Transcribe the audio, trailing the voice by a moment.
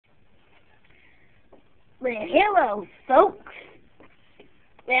Well, hello, folks.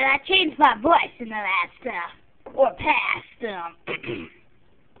 Well, I changed my voice in the last,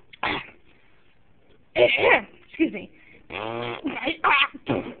 excuse me.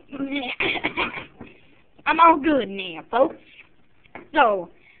 I'm all good now, folks. So,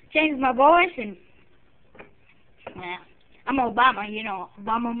 changed my voice and, well, I'm Obama, you know.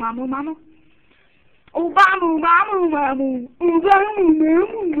 Obama, mama. Obama, mama.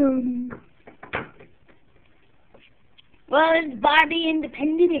 Obama. Well, it's Barbie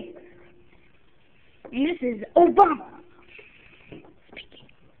Independent Day. And this is Obama speaking.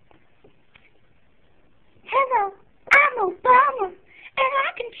 Hello, I'm Obama, and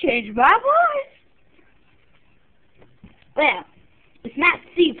I can change my voice. Well, it's nice to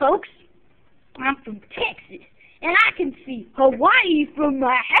see you, folks. I'm from Texas, and I can see Hawaii from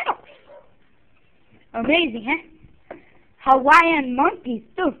my house. Amazing, huh? Hawaiian monkeys,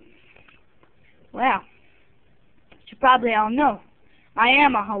 too. Well, you probably all know, I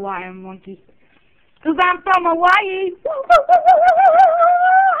am a Hawaiian monkey. 'Cause I'm from Hawaii.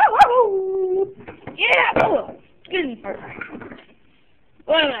 Yeah! Excuse me for a second.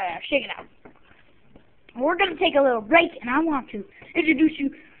 Well, shake it out. We're going to take a little break, and I want to introduce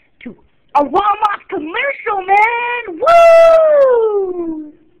you to a Walmart commercial, man!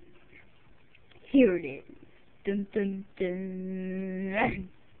 Woo! Here it is. Dun, dun, dun.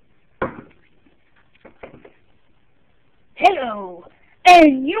 Hello,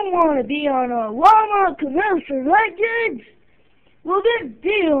 and you want to be on a Walmart commercial, right, kids? Well, then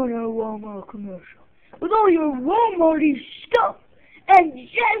be on a Walmart commercial with all your Walmarty stuff and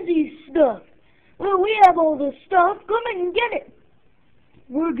jazzy stuff. Well, we have all the stuff. Come and get it.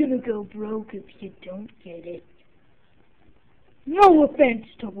 We're gonna go broke if you don't get it. No offense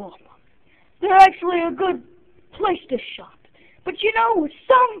to Walmart. They're actually a good place to shop. But you know,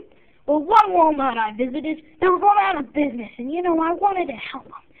 one Walmart I visited, they were going out of business, and you know, I wanted to help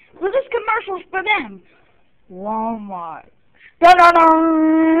them. So this commercial's for them. Walmart.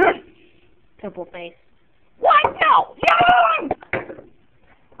 Da-da-da! Purple face. What? No! No!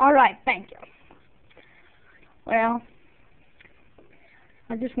 Alright, thank you. Well,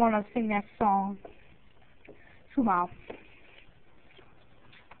 I just want to sing that song. Somehow.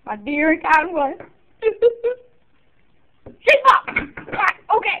 My dear kind one. Shake up!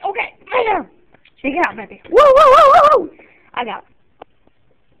 Okay. Shake it out, baby. Woo! I got it.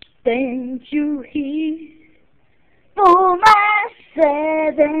 Thank you, he, for my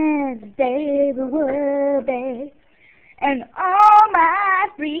 7th day of world, and all my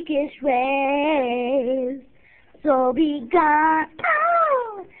freakish ways. So be gone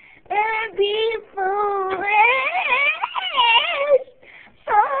and be foolish.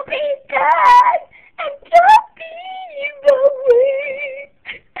 So be good and don't be the weak.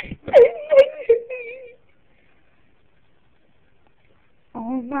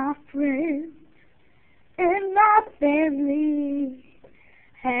 All my friends and my family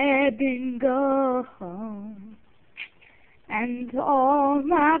have been gone, and all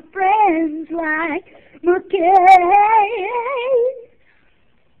my friends like McKay,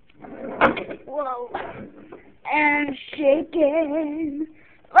 whoa, and shaking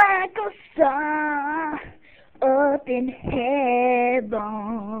like a star up in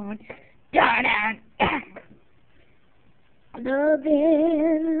heaven. Da-da-da.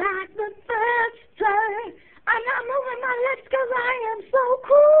 Loving like the first time. I'm not moving my lips 'cause I am so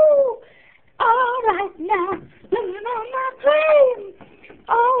cool. All right now, living on my dream.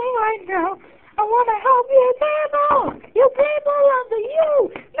 All right now, I want to help you people of the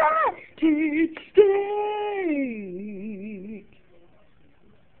United States.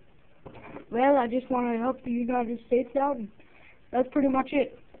 Well, I just want to help the United States out, and that's pretty much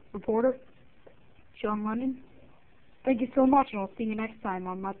it. Reporter, Sean London. Thank you so much, and I'll see you next time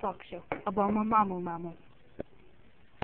on my talk show about my mama.